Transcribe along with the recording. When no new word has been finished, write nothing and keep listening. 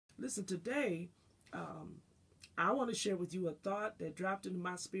Listen, today, I want to share with you a thought that dropped into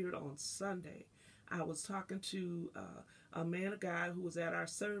my spirit on Sunday. I was talking to a man, a guy who was at our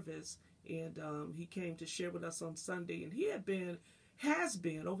service, and he came to share with us on Sunday, and he has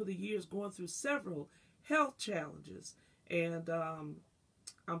been over the years going through several health challenges, and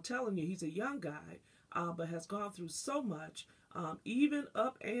I'm telling you, he's a young guy, but has gone through so much, even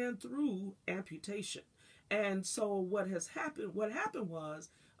up and through amputation. And so what happened was,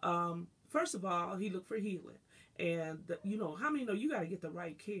 first of all, he looked for healing. And, how many know you got to get the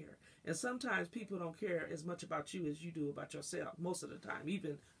right care? And sometimes people don't care as much about you as you do about yourself, most of the time,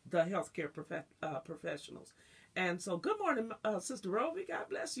 even the healthcare professionals. And so, good morning, Sister Roby. God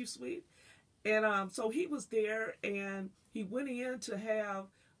bless you, sweet. And so he was there, and he went in to have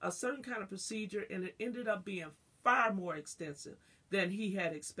a certain kind of procedure, and it ended up being far more extensive than he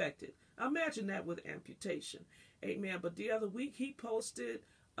had expected. Imagine that with amputation. Amen. But the other week, he posted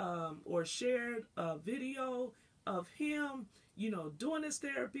or shared a video of him, doing his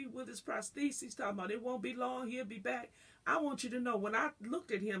therapy with his prosthesis, talking about it won't be long, he'll be back. I want you to know, when I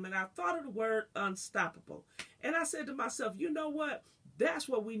looked at him and I thought of the word unstoppable, and I said to myself, you know what? That's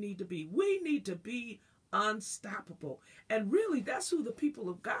what we need to be. We need to be unstoppable. And really, that's who the people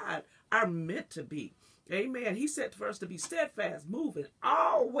of God are meant to be. Amen. He said for us to be steadfast, moving,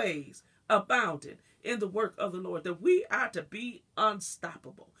 always abounding in the work of the Lord, that we are to be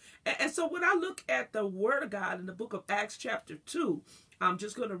unstoppable. And so when I look at the word of God in the book of Acts chapter 2, I'm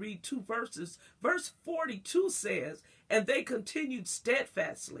just going to read two verses. Verse 42 says, and they continued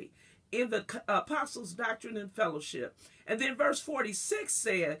steadfastly in the apostles' doctrine and fellowship. And then verse 46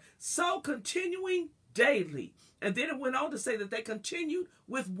 said, so continuing daily. And then it went on to say that they continued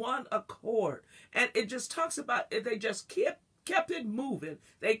with one accord. And it just talks about they just kept it moving.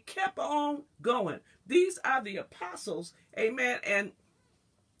 They kept on going. These are the apostles, amen. And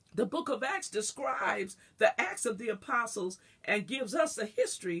the book of Acts describes the acts of the apostles and gives us a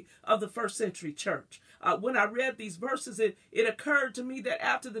history of the first century church. When I read these verses, it occurred to me that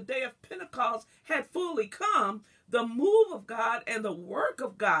after the day of Pentecost had fully come, the move of God and the work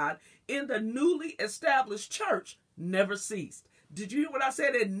of God in the newly established church never ceased. Did you hear what I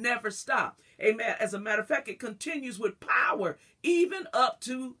said? It never stopped. Amen. As a matter of fact, it continues with power even up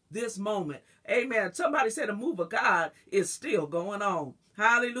to this moment. Amen. Somebody said a move of God is still going on.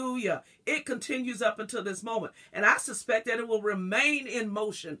 Hallelujah. It continues up until this moment. And I suspect that it will remain in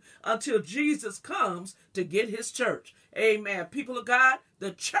motion until Jesus comes to get his church. Amen. People of God,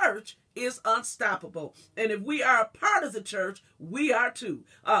 the church is unstoppable. And if we are a part of the church, we are too.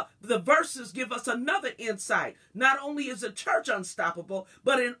 The verses give us another insight. Not only is the church unstoppable,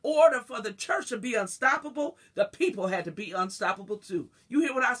 but in order for the church to be unstoppable, the people had to be unstoppable too. You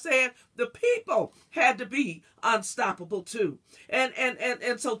hear what I said? The people had to be unstoppable too. And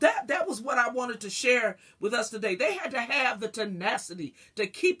so that was what I wanted to share with us today. They had to have the tenacity to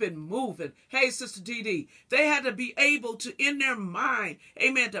keep it moving. Hey, Sister Dee, they had to be able to, in their mind,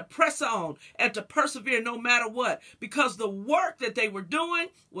 amen, to press on and to persevere no matter what, because the work that they were doing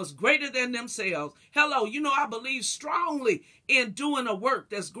was greater than themselves. Hello, I believe strongly in doing a work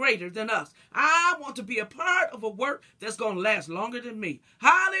that's greater than us. I want to be a part of a work that's going to last longer than me.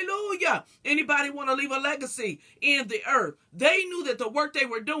 Hallelujah. Anybody want to leave a legacy in the earth? They knew that the work they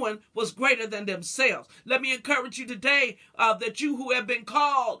were doing was greater than themselves. Let me encourage you today that you who have been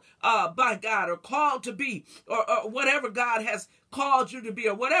called by God, or called to be, or whatever God has called you to be,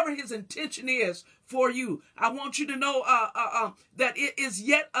 or whatever his intention is for you, I want you to know that it is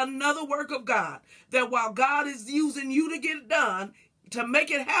yet another work of God, that while God is using you to get it done, to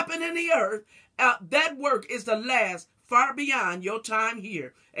make it happen in the earth, that work is to last far beyond your time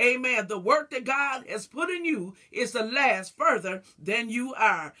here. Amen. The work that God has put in you is to last further than you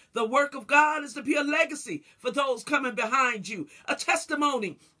are. The work of God is to be a legacy for those coming behind you, a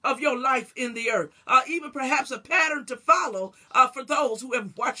testimony of your life in the earth, even perhaps a pattern to follow for those who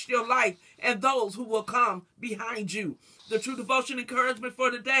have watched your life and those who will come behind you. The true devotion encouragement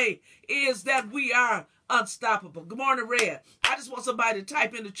for today is that we are unstoppable. Good morning, Red. I just want somebody to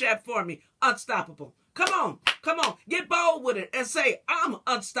type in the chat for me, unstoppable. Come on, get bold with it and say, I'm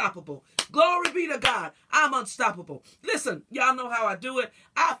unstoppable. Glory be to God, I'm unstoppable. Listen, y'all know how I do it.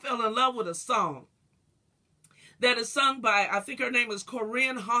 I fell in love with a song that is sung by, I think her name is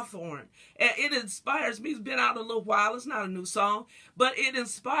Corinne Hawthorne. And it inspires me. It's been out a little while. It's not a new song, but it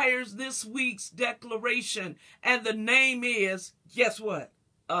inspires this week's declaration. And the name is, guess what?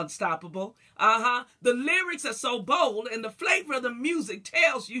 unstoppable. The lyrics are so bold, and the flavor of the music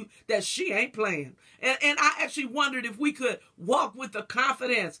tells you that she ain't playing. And I actually wondered if we could walk with the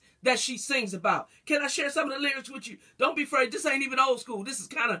confidence that she sings about. Can I share some of the lyrics with you? Don't be afraid. This ain't even old school. This is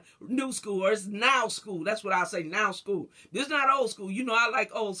kind of new school, or it's now school. That's what I say, now school. This is not old school. You know I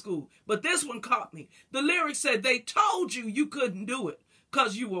like old school. But this one caught me. The lyrics said, they told you you couldn't do it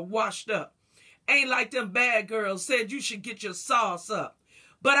because you were washed up. Ain't like them bad girls said you should get your sauce up.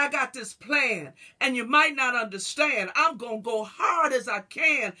 But I got this plan, and you might not understand. I'm going to go hard as I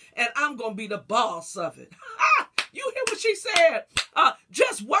can, and I'm going to be the boss of it. You hear what she said?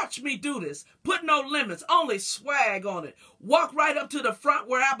 Just watch me do this. Put no limits, only swag on it. Walk right up to the front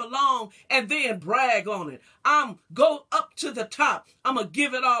where I belong, and then brag on it. I'm go up to the top. I'm going to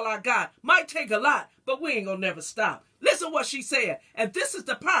give it all I got. Might take a lot, but we ain't going to never stop. Listen what she said, and this is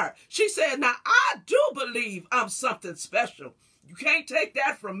the part. She said, now I do believe I'm something special. You can't take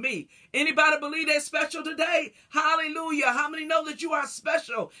that from me. Anybody believe they're special today? Hallelujah. How many know that you are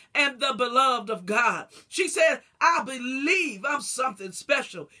special and the beloved of God? She said, I believe I'm something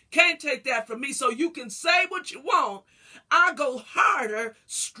special. Can't take that from me. So you can say what you want. I go harder,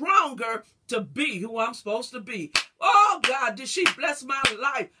 stronger to be who I'm supposed to be. Oh, God, did she bless my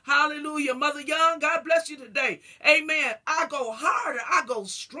life? Hallelujah. Mother Young, God bless you today. Amen. I go harder. I go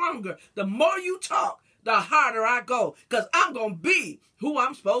stronger. The more you talk, the harder I go, because I'm going to be who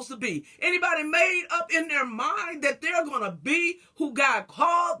I'm supposed to be. Anybody made up in their mind that they're going to be who God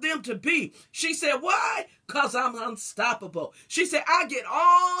called them to be? She said, why? Because I'm unstoppable. She said, I get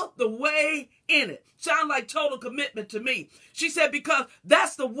all the way in it. Sound like total commitment to me. She said, because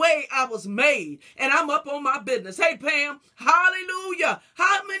that's the way I was made, and I'm up on my business. Hey, Pam, hallelujah.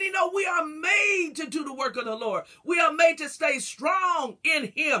 How many know we are made to do the work of the Lord? We are made to stay strong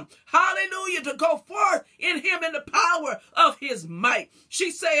in him. Hallelujah, to go forth in him in the power of his might. She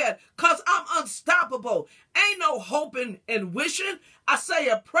said, because I'm unstoppable. Ain't no hoping and wishing. I say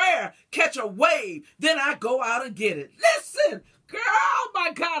a prayer, catch a wave, then I go out and get it. Listen. Girl, oh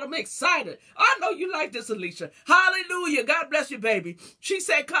my God, I'm excited. I know you like this, Alicia. Hallelujah. God bless you, baby. She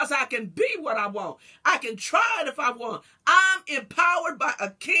said, because I can be what I want. I can try it if I want. I'm empowered by a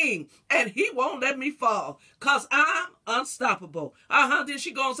king, and he won't let me fall because I'm unstoppable. Then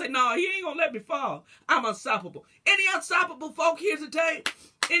she going to say, no, he ain't going to let me fall. I'm unstoppable. Any unstoppable folk here today?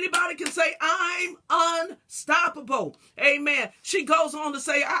 Anybody can say, I'm unstoppable. Amen. She goes on to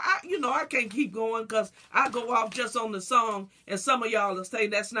say, I can't keep going because I go off just on the song, and some of y'all are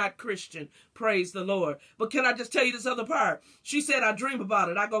saying that's not Christian. Praise the Lord. But can I just tell you this other part? She said, I dream about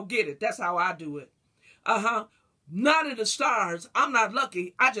it. I go get it. That's how I do it. Not in the stars. I'm not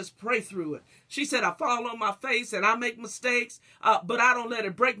lucky. I just pray through it. She said, I fall on my face and I make mistakes, but I don't let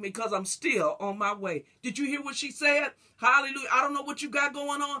it break me because I'm still on my way. Did you hear what she said? Hallelujah. I don't know what you got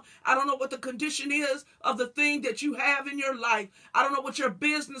going on. I don't know what the condition is of the thing that you have in your life. I don't know what your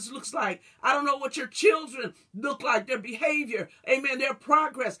business looks like. I don't know what your children look like, their behavior, amen, their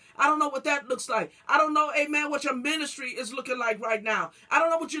progress. I don't know what that looks like. I don't know, amen, what your ministry is looking like right now. I don't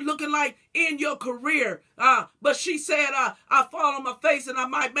know what you're looking like in your career. But she said, I fall on my face and I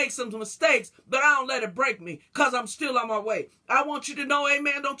might make some mistakes, but I don't let it break me because I'm still on my way. I want you to know,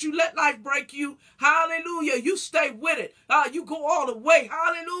 amen, don't you let life break you. Hallelujah. You stay with it. You go all the way.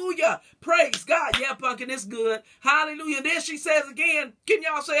 Hallelujah. Praise God. Yeah, pumpkin, it's good. Hallelujah. Then she says again, can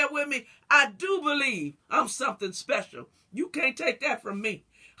y'all say it with me? I do believe I'm something special. You can't take that from me.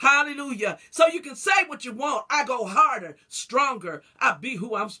 Hallelujah. So you can say what you want. I go harder, stronger. I be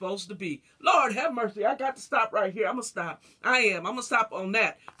who I'm supposed to be. Lord, have mercy. I got to stop right here. I'm going to stop. I'm going to stop on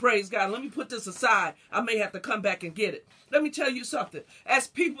that. Praise God. Let me put this aside. I may have to come back and get it. Let me tell you something. As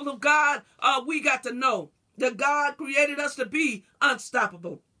people of God, we got to know that God created us to be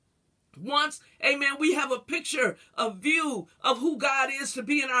unstoppable. Once, amen, we have a picture, a view of who God is to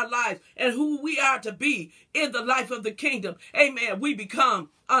be in our lives and who we are to be in the life of the kingdom. Amen. We become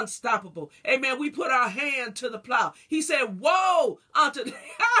unstoppable. Amen. We put our hand to the plow. He said, woe unto them.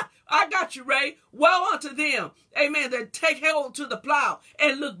 I got you, Ray. Woe unto them. Amen. That take hold to the plow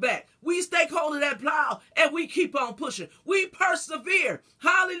and look back. We take hold of that plow and we keep on pushing. We persevere.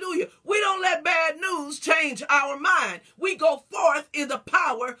 Hallelujah. We don't let bad news change our mind. We go forth in the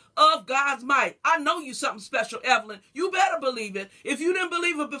power of God's might. I know you something special, Evelyn. You better believe it. If you didn't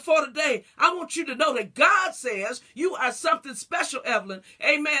believe it before today, I want you to know that God says you are something special, Evelyn.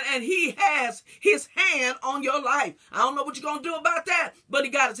 Amen. And he has his hand on your life. I don't know what you're going to do about that, but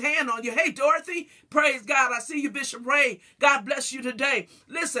he got his hand on you. Hey, Dorothy, praise God. I see you, Bishop Ray. God bless you today.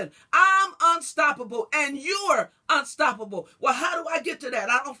 Listen, I'm unstoppable and you're unstoppable. Well, how do I get to that?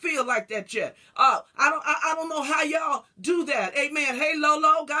 I don't feel like that yet. I don't know how y'all do that. Amen. Hey,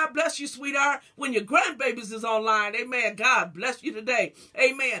 Lolo, God bless you, sweetheart. When your grandbabies is online, amen. God bless you today.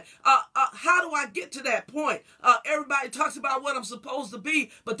 Amen. How do I get to that point? Everybody talks about what I'm supposed to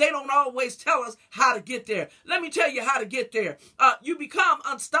be, but they don't always tell us how to get there. Let me tell you how to get there. You become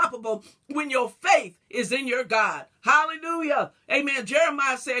unstoppable when your faith is in your God. Hallelujah. Amen.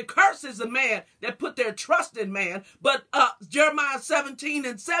 Jeremiah said, "Cursed is the man that put their trust in man." But Jeremiah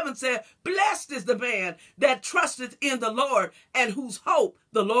 17:7 said, "Blessed is the man that trusteth in the Lord and whose hope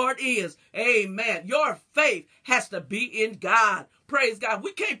the Lord is." Amen. Your faith has to be in God. Praise God.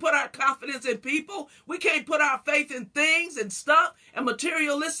 We can't put our confidence in people. We can't put our faith in things and stuff and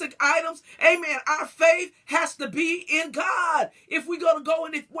materialistic items. Amen. Our faith has to be in God. If we're going to go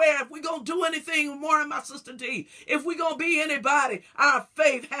anywhere, if we're going to do anything, more than my sister D, if we're going to be anybody, our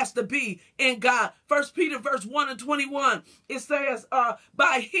faith has to be in God. 1 Peter verse 1-21, it says,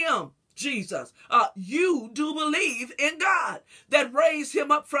 by him, Jesus, you do believe in God that raised him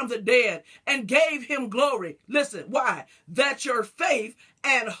up from the dead and gave him glory. Listen, why? That your faith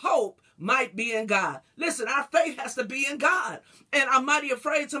and hope might be in God. Listen, our faith has to be in God. And I'm mighty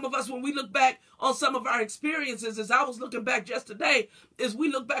afraid, some of us, when we look back on some of our experiences, as I was looking back just today, as we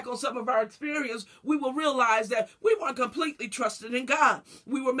look back on some of our experience, we will realize that we weren't completely trusted in God.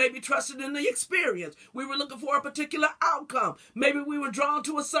 We were maybe trusted in the experience. We were looking for a particular outcome. Maybe we were drawn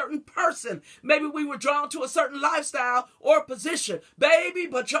to a certain person. Maybe we were drawn to a certain lifestyle or position. Baby,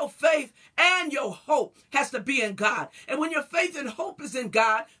 but your faith and your hope has to be in God. And when your faith and hope is in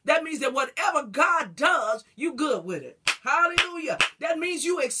God, that means that whatever God does, you good with it. Hallelujah. That means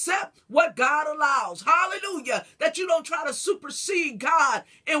you accept what God allows. Hallelujah. That you don't try to supersede God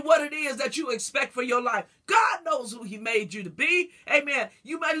in what it is that you expect for your life. God knows who he made you to be. Amen.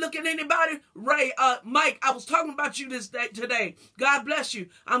 You might look at anybody. Ray, Mike, I was talking about you this day today. God bless you.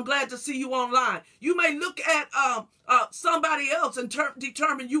 I'm glad to see you online. You may look at somebody else and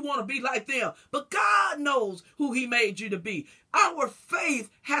determine you want to be like them. But God knows who he made you to be. Our faith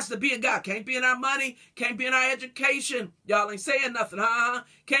has to be in God. Can't be in our money. Can't be in our education. Y'all ain't saying nothing, huh?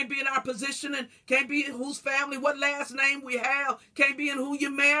 Can't be in our positioning. Can't be in whose family, what last name we have. Can't be in who you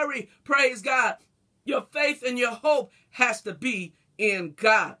marry. Praise God. Your faith and your hope has to be in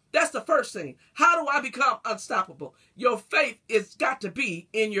God. That's the first thing. How do I become unstoppable? Your faith has got to be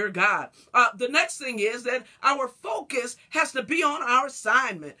in your God. The next thing is that our focus has to be on our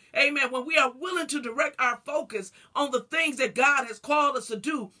assignment. Amen. When we are willing to direct our focus on the things that God has called us to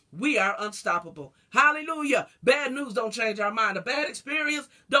do, we are unstoppable. Hallelujah. Bad news don't change our mind. A bad experience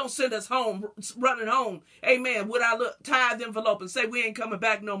don't send us home, running home. Amen. With our little tithe envelope and say we ain't coming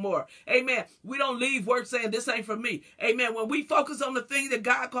back no more. Amen. We don't leave work saying this ain't for me. Amen. When we focus on the things that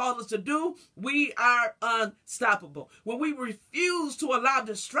God called us to do, we are unstoppable. When we refuse to allow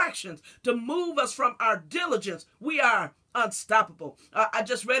distractions to move us from our diligence, we are unstoppable. I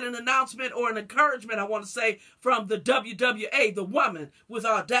just read an announcement or an encouragement, I want to say, from the WWA, the woman with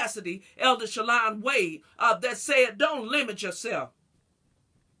audacity, Elder Shalon Wade, that said, don't limit yourself.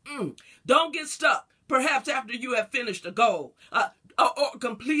 Don't get stuck, perhaps after you have finished a goal. Or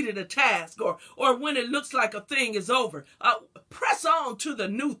completed a task, or when it looks like a thing is over. Press on to the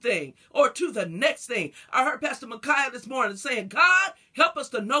new thing or to the next thing. I heard Pastor Micaiah this morning saying, God, help us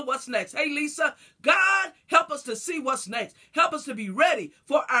to know what's next. Hey, Lisa, God, help us to see what's next. Help us to be ready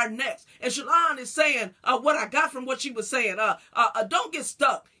for our next. And Shalon is saying what I got from what she was saying. Don't get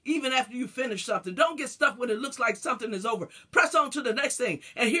stuck even after you finish something. Don't get stuck when it looks like something is over. Press on to the next thing.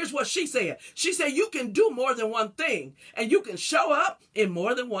 And here's what she said. She said, you can do more than one thing, and you can show up in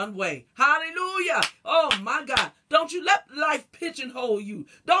more than one way. Hallelujah. Oh, my God. Don't you let life pigeonhole you.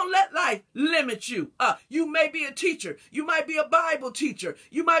 Don't let life limit you. You may be a teacher. You might be a Bible teacher.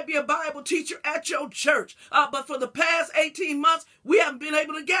 You might be a Bible teacher at your church. But for the past 18 months, we haven't been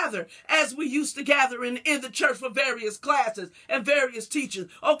able to gather as we used to gather in the church for various classes and various teachings.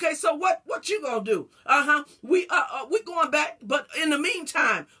 Okay, so what you gonna do? We going back, but in the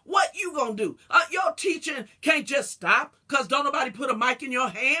meantime, what you gonna do? Your teaching can't just stop because don't nobody put a mic in your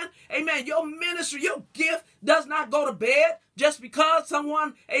hand. Amen. Your ministry, your gift does not go to bed just because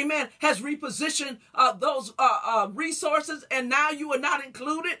someone, amen, has repositioned those resources and now you are not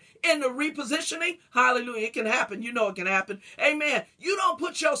included in the repositioning. Hallelujah. It can happen. You know it can happen. Amen. You don't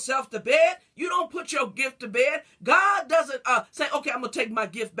put yourself to bed. You don't put your gift to bed. God doesn't say, okay, I'm going to take my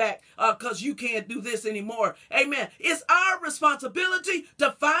gift back because you can't do this anymore. Amen. It's our responsibility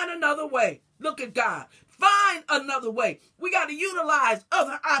to find another way. Look at God. Find another way. We got to utilize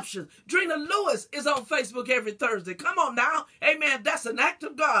other options. Drina Lewis is on Facebook every Thursday. Come on now. Amen. That's an act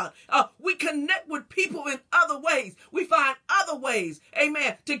of God. We connect with people in other ways. We find other ways,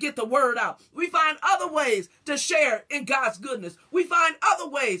 amen, to get the word out. We find other ways to share in God's goodness. We find other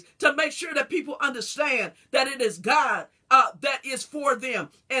ways to make sure that people understand that it is God that is for them.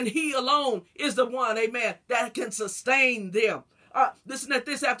 And he alone is the one, amen, that can sustain them. Listen at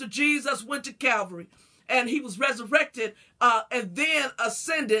this. After Jesus went to Calvary and he was resurrected and then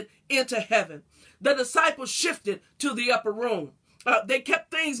ascended into heaven, the disciples shifted to the upper room. They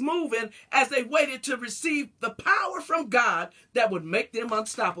kept things moving as they waited to receive the power from God that would make them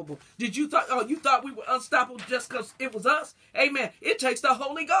unstoppable. Did you thought we were unstoppable just because it was us? Amen. It takes the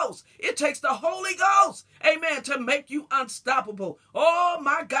Holy Ghost. It takes the Holy Ghost, amen, to make you unstoppable. Oh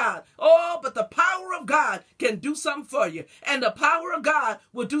my God. Oh, but the power of God can do something for you. And the power of God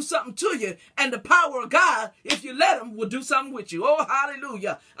will do something to you. And the power of God, if you let him, will do something with you. Oh,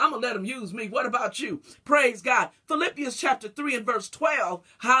 hallelujah. I'm going to let him use me. What about you? Praise God. Philippians chapter 3 and verse 12.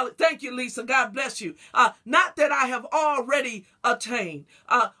 Thank you, Lisa. God bless you. Not that I have already attained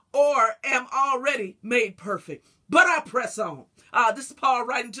or am already made perfect, but I press on. This is Paul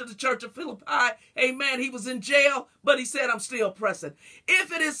writing to the church of Philippi. Amen. He was in jail, but he said, I'm still pressing.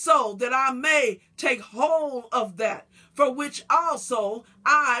 If it is so that I may take hold of that for which also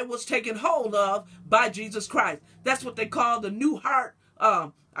I was taken hold of by Jesus Christ. That's what they call the New Heart.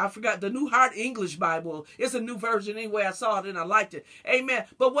 I forgot the New Heart English Bible. It's a new version anyway. I saw it and I liked it. Amen.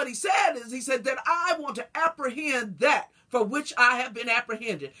 But what he said is, he said that I want to apprehend that for which I have been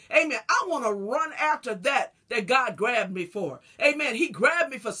apprehended. Amen. I want to run after that God grabbed me for. Amen. He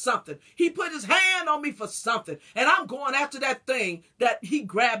grabbed me for something. He put his hand on me for something. And I'm going after that thing that he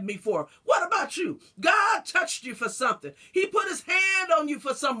grabbed me for. What about you? God touched you for something. He put his hand on you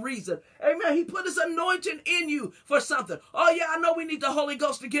for some reason. Amen. He put his anointing in you for something. Oh yeah, I know we need the Holy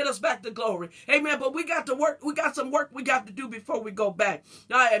Ghost to get us back to glory. Amen. But we got to work. We got some work we got to do before we go back.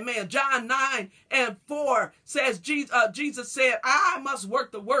 Amen. John 9 and 4 says, Jesus said, I must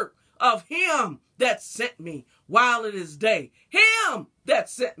work the work of him that sent me while it is day. Him that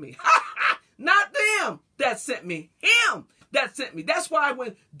sent me. Not them that sent me. Him that sent me. That's why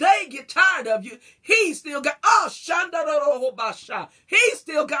when they get tired of you, he still got, he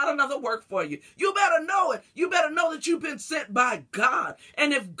still got another work for you. You better know it. You better know that you've been sent by God.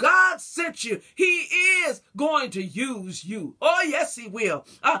 And if God sent you, he is going to use you. Oh, yes, he will.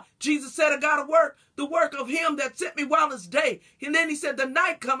 Jesus said, I got to work the work of him that sent me while it's day. And then he said, the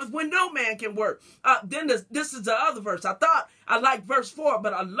night cometh when no man can work. Then this is the other verse. I thought I liked verse 4,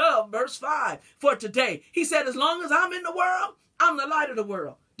 but I love verse 5 for today. He said, as long as I'm in the world, I'm the light of the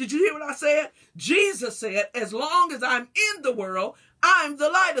world. Did you hear what I said? Jesus said, as long as I'm in the world, I'm the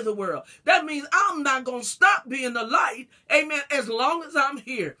light of the world. That means I'm not going to stop being the light, amen, as long as I'm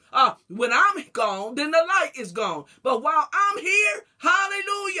here. When I'm gone, then the light is gone. But while I'm here,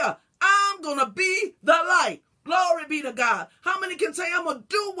 hallelujah, I'm going to be the light. Glory be to God. How many can say I'm going to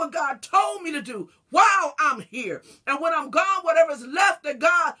do what God told me to do while I'm here? And when I'm gone, whatever's left that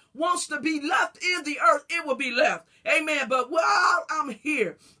God wants to be left in the earth, it will be left. Amen. But while I'm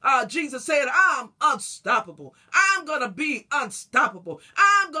here, Jesus said, I'm unstoppable. I'm going to be unstoppable.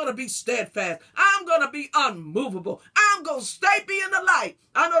 I'm going to be steadfast. I'm going to be unmovable. I'm going to stay being the light.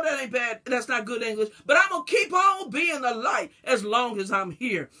 I know that ain't bad. That's not good English. But I'm going to keep on being the light as long as I'm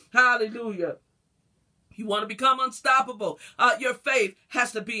here. Hallelujah. You want to become unstoppable. Your faith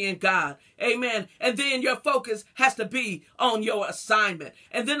has to be in God. Amen. And then your focus has to be on your assignment.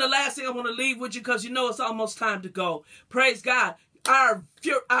 And then the last thing I want to leave with you, because you know it's almost time to go. Praise God. Our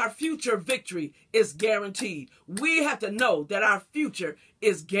future victory is guaranteed. We have to know that our future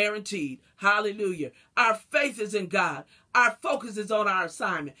is guaranteed. Hallelujah. Our faith is in God. Our focus is on our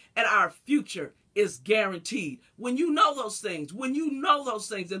assignment. And our future is guaranteed. When you know those things,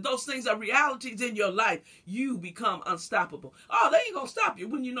 and those things are realities in your life, you become unstoppable. Oh, they ain't going to stop you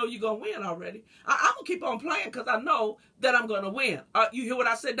when you know you're going to win already. I'm going to keep on playing because I know that I'm going to win. You hear what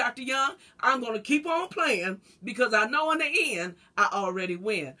I said, Dr. Young? I'm going to keep on playing because I know in the end, I already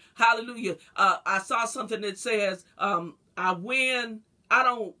win. Hallelujah. I saw something that says, I win,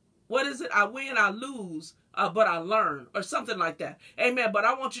 I win, I lose, but I learn, or something like that. Amen. But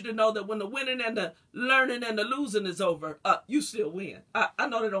I want you to know that when the winning and the learning and the losing is over, you still win. I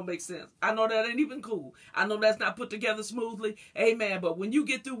know that don't make sense. I know that ain't even cool. I know that's not put together smoothly. Amen. But when you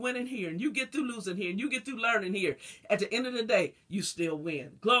get through winning here, and you get through losing here, and you get through learning here, at the end of the day, you still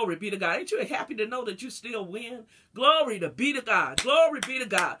win. Glory be to God. Ain't you happy to know that you still win? Glory to be to God. Glory be to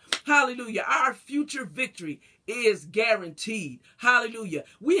God. Hallelujah. Our future victory is guaranteed. Hallelujah.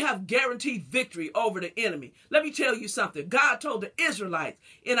 We have guaranteed victory over the enemy. Let me tell you something. God told the Israelites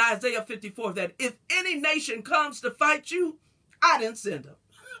in Isaiah 54 that if any nation comes to fight you, I didn't send them.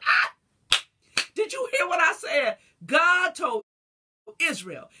 Did you hear what I said? God told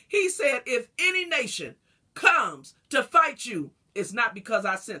Israel, he said, if any nation comes to fight you, it's not because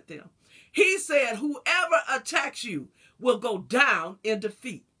I sent them. He said, whoever attacks you will go down in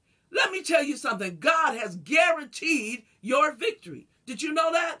defeat. Let me tell you something. God has guaranteed your victory. Did you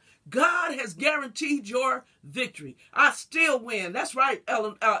know that? God has guaranteed your victory. I still win. That's right,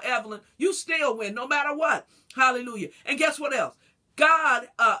 Evelyn. You still win no matter what. Hallelujah. And guess what else? God,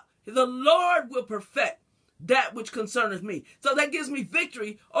 the Lord will perfect that which concerneth me. So that gives me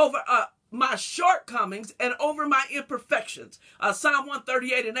victory over my shortcomings and over my imperfections. Psalm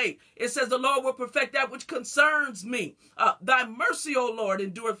 138:8, it says, the Lord will perfect that which concerns me. Thy mercy, O Lord,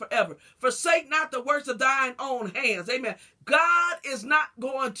 endureth forever. Forsake not the works of thine own hands. Amen. God is not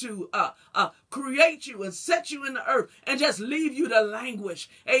going to create you and set you in the earth and just leave you to languish.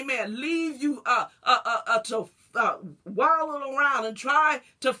 Amen. Leave you to wallow around and try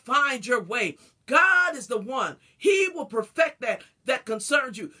to find your way. God is the one. He will perfect that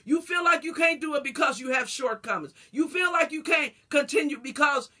concerns you. You feel like you can't do it because you have shortcomings. You feel like you can't continue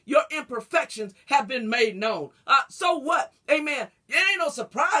because your imperfections have been made known. So what? Amen. It ain't no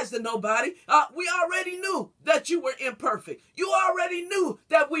surprise to nobody. We already knew that you were imperfect. You already knew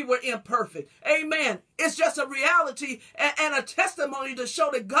that we were imperfect. Amen. It's just a reality and a testimony to show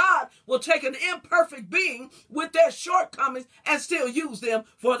that God will take an imperfect being with their shortcomings and still use them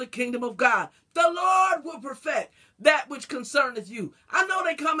for the kingdom of God. The Lord will perfect that which concerneth you. I know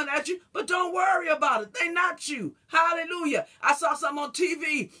they coming at you, but don't worry about it. They not you. Hallelujah. I saw something on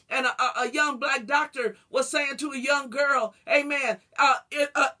TV, and a young black doctor was saying to a young girl, amen,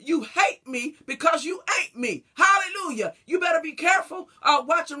 you hate me because you ain't me. Hallelujah. You better be careful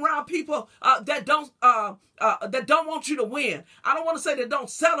watching around people that don't want you to win. I don't want to say that don't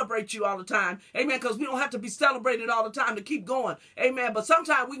celebrate you all the time. Amen. Because we don't have to be celebrated all the time to keep going. Amen. But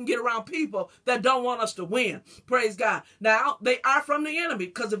sometimes we can get around people that don't want us to win. Praise God. Now, they are from the enemy.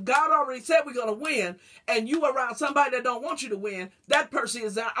 Because if God already said we're going to win, and you around somebody that don't want you to win, that person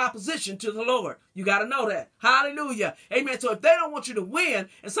is in opposition to the Lord. You got to know that. Hallelujah. Amen. So if they don't want you to win,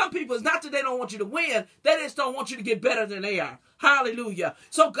 and some people, it's not that they don't want you to win, they just don't want you to get better than they are. Hallelujah.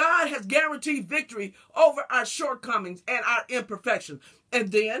 So God has guaranteed victory over our shortcomings and our imperfections.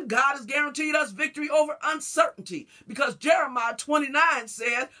 And then God has guaranteed us victory over uncertainty. Because Jeremiah 29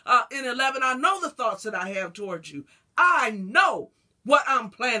 said in 11, I know the thoughts that I have towards you. I know what I'm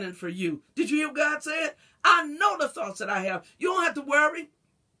planning for you. Did you hear what God said? I know the thoughts that I have. You don't have to worry.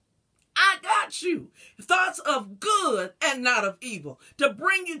 I got you. Thoughts of good and not of evil, to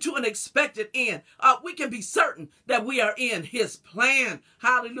bring you to an expected end. We can be certain that we are in his plan.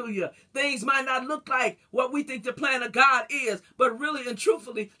 Hallelujah. Things might not look like what we think the plan of God is, but really and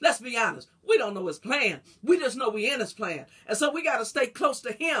truthfully, let's be honest. We don't know his plan. We just know we're in his plan. And so we got to stay close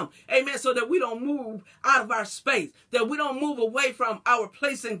to him. Amen. So that we don't move out of our space, that we don't move away from our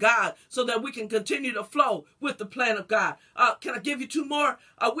place in God, so that we can continue to flow with the plan of God. Can I give you two more?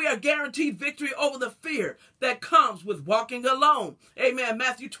 We are guaranteed victory over the fear that comes with walking alone. Amen.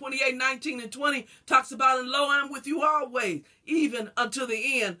 Matthew 28:19-20 talks about, and lo, I'm with you always, even until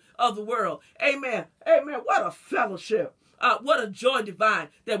the end of the world. Amen. Amen. What a fellowship. What a joy divine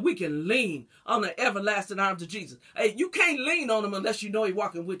that we can lean on the everlasting arms of Jesus. Hey, you can't lean on him unless you know he's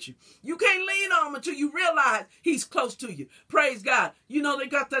walking with you. You can't lean on him until you realize he's close to you. Praise God. You know, they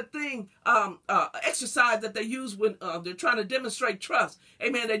got that thing, exercise that they use when they're trying to demonstrate trust.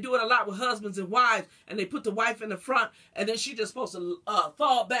 Amen. They do it a lot with husbands and wives, and they put the wife in the front, and then she's just supposed to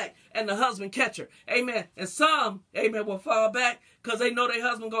fall back, and the husband catch her. Amen. And some, amen, will fall back because they know their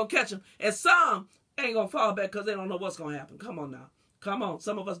husband going to catch them. And some ain't going to fall back because they don't know what's going to happen. Come on now. Come on.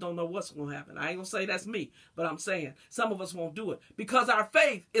 Some of us don't know what's going to happen. I ain't going to say that's me, but I'm saying some of us won't do it because our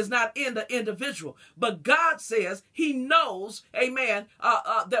faith is not in the individual. But God says he knows, amen,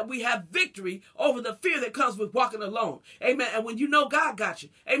 that we have victory over the fear that comes with walking alone. Amen. And when you know God got you,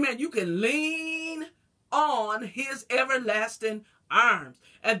 amen, you can lean on his everlasting arms.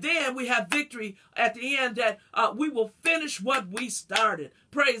 And then we have victory at the end that we will finish what we started.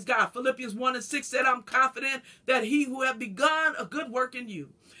 Praise God. Philippians 1:6 said, I'm confident that he who have begun a good work in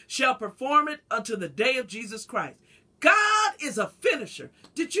you shall perform it unto the day of Jesus Christ. God is a finisher.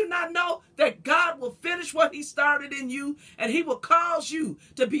 Did you not know that God will finish what he started in you, and he will cause you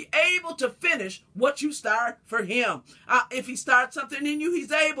to be able to finish what you start for him? If he starts something in you,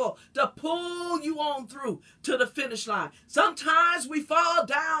 he's able to pull you on through to the finish line. Sometimes we fall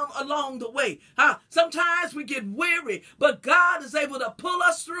down along the way. Sometimes we get weary, but God is able to pull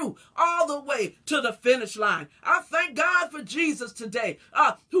us through all the way to the finish line. I thank God for Jesus today,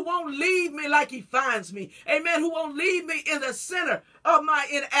 who won't leave me like he finds me. Amen. Who won't leave me in the center of my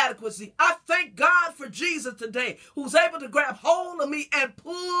inadequacy. I thank God for Jesus today, who's able to grab hold of me and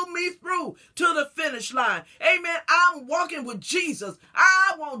pull me through to the finish line. Amen. I'm walking with Jesus.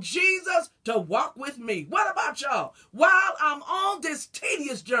 I want Jesus to walk with me. What about y'all? While I'm on this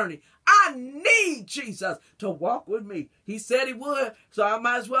tedious journey, I need Jesus to walk with me. He said he would, so I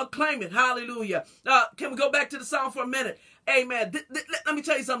might as well claim it. Hallelujah. Can we go back to the song for a minute? Amen. Let me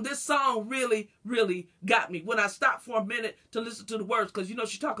tell you something. This song really, really got me. When I stopped for a minute to listen to the words, because,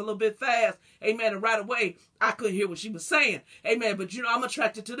 she talk a little bit fast. Amen. And right away, I couldn't hear what she was saying. Amen. But, I'm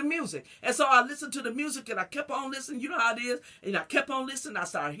attracted to the music. And so I listened to the music and I kept on listening. You know how it is. And I kept on listening. I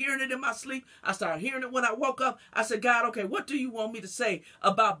started hearing it in my sleep. I started hearing it when I woke up. I said, God, okay, what do you want me to say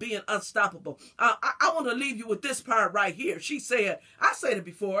about being unstoppable? I want to leave you with this part right here. She said, I said it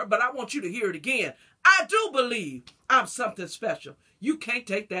before, but I want you to hear it again. I do believe I'm something special. You can't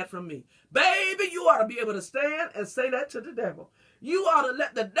take that from me. Baby, you ought to be able to stand and say that to the devil. You ought to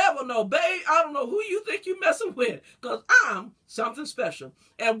let the devil know, babe, I don't know who you think you're messing with, because I'm something special.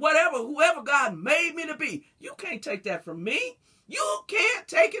 And whoever God made me to be, you can't take that from me. You can't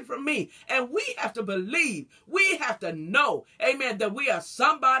take it from me. And we have to believe, we have to know, amen, that we are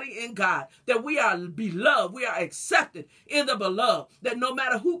somebody in God, that we are beloved, we are accepted in the beloved, that no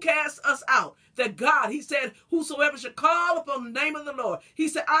matter who casts us out, that God, he said, whosoever should call upon the name of the Lord, he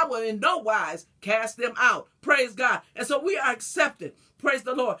said, I will in no wise cast them out. Praise God. And so we are accepted. Praise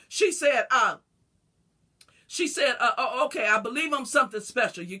the Lord. She said, okay, I believe I'm something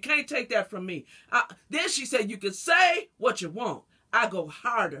special. You can't take that from me. Then she said, you can say what you want. I go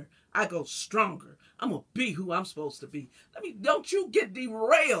harder. I go stronger. I'm going to be who I'm supposed to be. Don't you get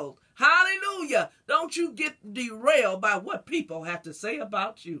derailed. Hallelujah. Don't you get derailed by what people have to say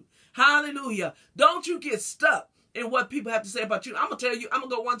about you. Hallelujah. Don't you get stuck in what people have to say about you. I'm going to tell you, I'm going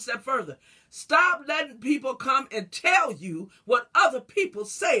to go one step further. Stop letting people come and tell you what other people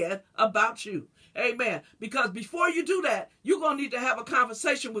said about you. Amen. Because before you do that, you're going to need to have a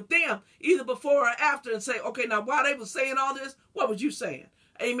conversation with them, either before or after, and say, okay, now while they were saying all this, what was you saying?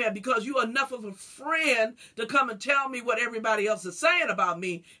 Amen. Because you're enough of a friend to come and tell me what everybody else is saying about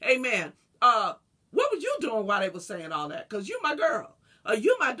me. Amen. What were you doing while they were saying all that? Because you my girl.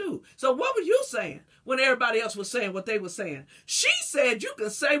 You my dude. So what were you saying when everybody else was saying what they were saying? She said you can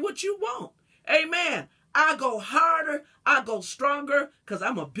say what you want. Amen. I go harder, I go stronger, because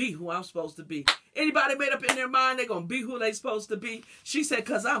I'm going to be who I'm supposed to be. Anybody made up in their mind they're going to be who they're supposed to be? She said,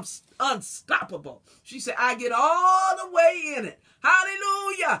 because I'm unstoppable. She said, I get all the way in it.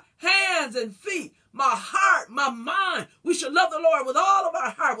 Hallelujah. Hands and feet. My heart, my mind. We should love the Lord with all of our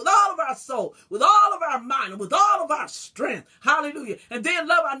heart, with all of our soul, with all of our mind, and with all of our strength. Hallelujah. And then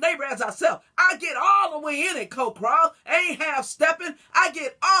love our neighbor as ourselves. I get all the way in it, Co-Crawl. Ain't half stepping. I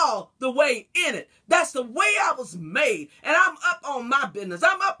get all the way in it. That's the way I was made. And I'm up on my business.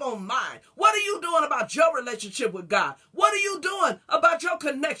 I'm up on mine. What are you doing about your relationship with God? What are you doing about your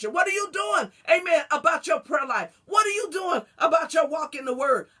connection? What are you doing, amen, about your prayer life? What are you doing about your walk in the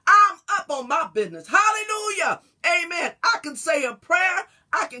word? I'm up on my business. Hallelujah. Amen. I can say a prayer.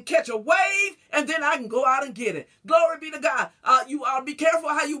 I can catch a wave, and then I can go out and get it. Glory be to God. You ought to be careful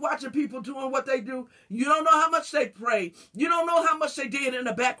how you watching people doing what they do. You don't know how much they prayed. You don't know how much they did in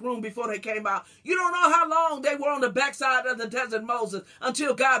the back room before they came out. You don't know how long they were on the backside of the desert Moses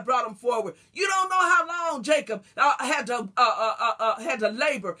until God brought them forward. You don't know how long Jacob had to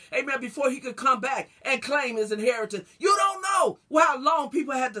labor, amen, before he could come back and claim his inheritance. You don't know how long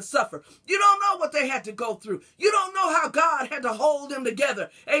people had to suffer. You don't know what they had to go through. You don't know how God had to hold them together.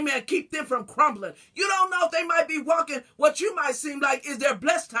 Amen. Keep them from crumbling. You don't know if they might be walking what you might seem like is their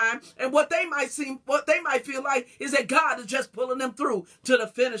blessed time, and what they might feel like is that God is just pulling them through to the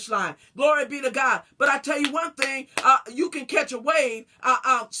finish line. Glory be to God. But I tell you one thing, you can catch a wave,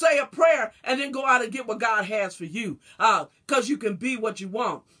 say a prayer, and then go out and get what God has for you. Because you can be what you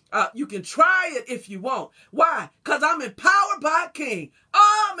want. You can try it if you want. Why? Because I'm empowered by King.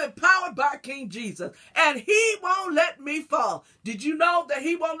 I'm empowered by King Jesus. And he won't let me fall. Did you know that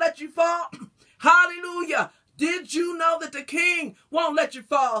he won't let you fall? Hallelujah. Did you know that the King won't let you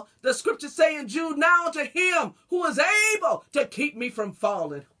fall? The scriptures say in Jude, now to him who is able to keep me from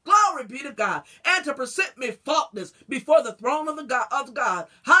falling. Glory Glory be to God. And to present me faultless before the throne of God.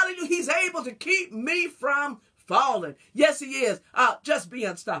 Hallelujah. He's able to keep me from falling. Yes, he is. Just be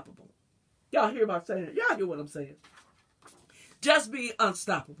unstoppable. Y'all hear what I'm saying? Y'all hear what I'm saying? Just be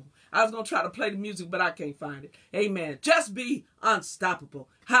unstoppable. I was going to try to play the music, but I can't find it. Amen. Just be unstoppable.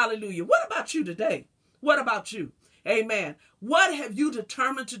 Hallelujah. What about you today? What about you? Amen. What have you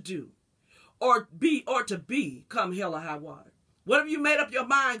determined to do or to be come hell or high water? What have you made up your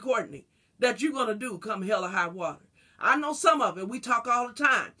mind, Courtney, that you're going to do come hell or high water? I know some of it. We talk all the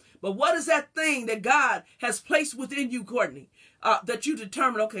time. But what is that thing that God has placed within you, Courtney, that you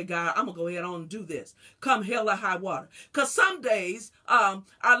determine, okay, God, I'm going to go ahead on and do this. Come hell or high water. Because some days, are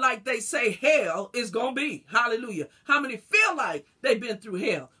like they say, hell is going to be. Hallelujah. How many feel like they've been through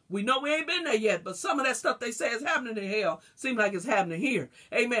hell? We know we ain't been there yet, but some of that stuff they say is happening in hell seems like it's happening here.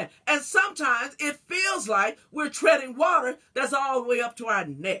 Amen. And sometimes it feels like we're treading water that's all the way up to our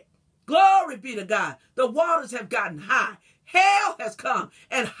neck. Glory be to God. The waters have gotten high. Hell has come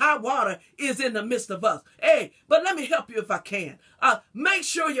and high water is in the midst of us. Hey, but let me help you if I can. Make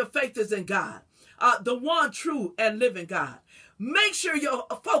sure your faith is in God, the one true and living God. Make sure your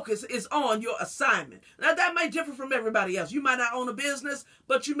focus is on your assignment. Now, that may differ from everybody else. You might not own a business,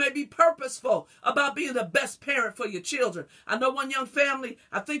 but you may be purposeful about being the best parent for your children. I know one young family,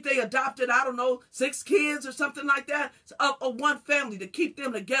 I think they adopted, 6 kids or something like that, of one family to keep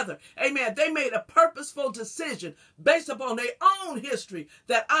them together. Amen. They made a purposeful decision based upon their own history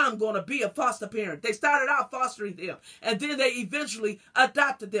that I'm going to be a foster parent. They started out fostering them, and then they eventually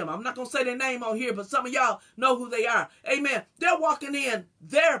adopted them. I'm not going to say their name on here, but some of y'all know who they are. Amen. They're walking in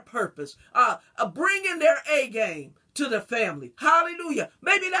their purpose, bringing their A game to the family. Hallelujah.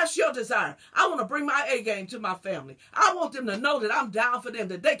 Maybe that's your desire. I want to bring my A game to my family. I want them to know that I'm down for them,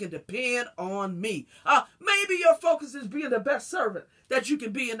 that they can depend on me. Maybe your focus is being the best servant that you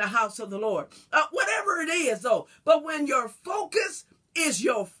can be in the house of the Lord. Whatever it is, though. But when your focus is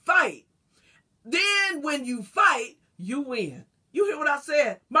your fight, then when you fight, you win. You hear what I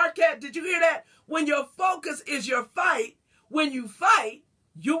said? Marquette, did you hear that? When your focus is your fight, when you fight,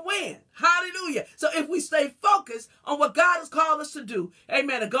 you win. Hallelujah. So if we stay focused on what God has called us to do,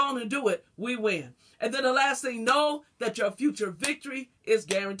 amen, and go on and do it, we win. And then the last thing, know that your future victory is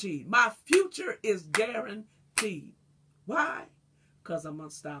guaranteed. My future is guaranteed. Why? Because I'm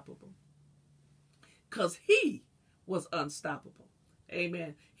unstoppable. Because he was unstoppable.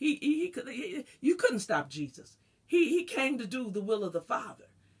 Amen. You couldn't stop Jesus. He came to do the will of the Father.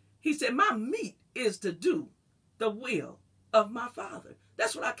 He said, my meat is to do the will of my Father.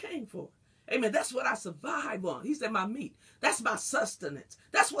 That's what I came for. Amen. That's what I survive on. He said, my meat. That's my sustenance.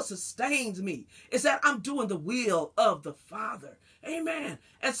 That's what sustains me. Is that I'm doing the will of the Father. Amen.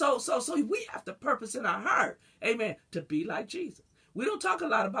 And so we have to purpose in our heart, amen, to be like Jesus. We don't talk a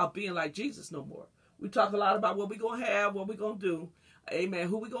lot about being like Jesus no more. We talk a lot about what we're going to have, what we're going to do, amen,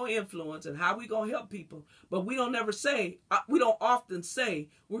 who we're going to influence, and how we're going to help people. But we don't often say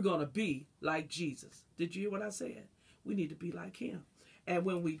we're going to be like Jesus. Did you hear what I said? We need to be like him. And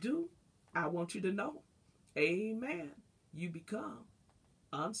when we do, I want you to know, amen, you become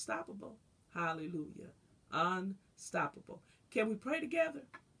unstoppable. Hallelujah. Unstoppable. Can we pray together?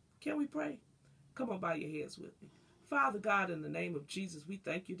 Can we pray? Come on, bow your heads with me. Father God, in the name of Jesus, we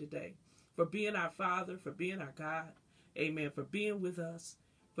thank you today for being our Father, for being our God. Amen. For being with us,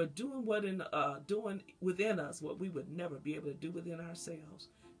 for doing doing within us what we would never be able to do within ourselves.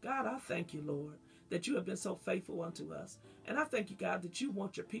 God, I thank you, Lord, that you have been so faithful unto us. And I thank you, God, that you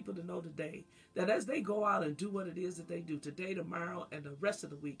want your people to know today that as they go out and do what it is that they do today, tomorrow, and the rest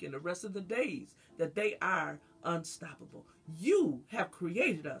of the week, and the rest of the days, that they are unstoppable. You have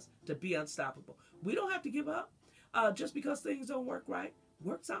created us to be unstoppable. We don't have to give up just because things don't work right.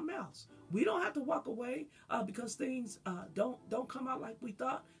 Work something else. We don't have to walk away because things don't come out like we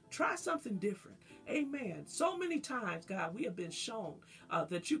thought. Try something different. Amen. So many times, God, we have been shown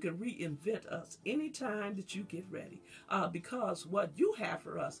that you can reinvent us anytime that you get ready because what you have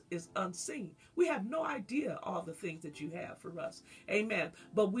for us is unseen. We have no idea all the things that you have for us. Amen.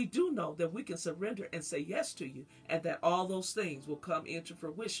 But we do know that we can surrender and say yes to you, and that all those things will come into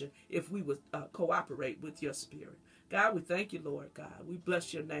fruition if we would cooperate with your spirit. God, we thank you, Lord God. We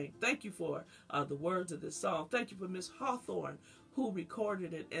bless your name. Thank you for the words of this song. Thank you for Miss Hawthorne, who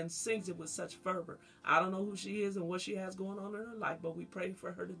recorded it and sings it with such fervor. I don't know who she is and what she has going on in her life, but we pray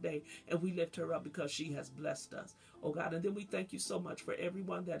for her today, and we lift her up because she has blessed us. Oh, God, and then we thank you so much for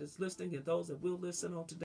everyone that is listening and those that will listen on today.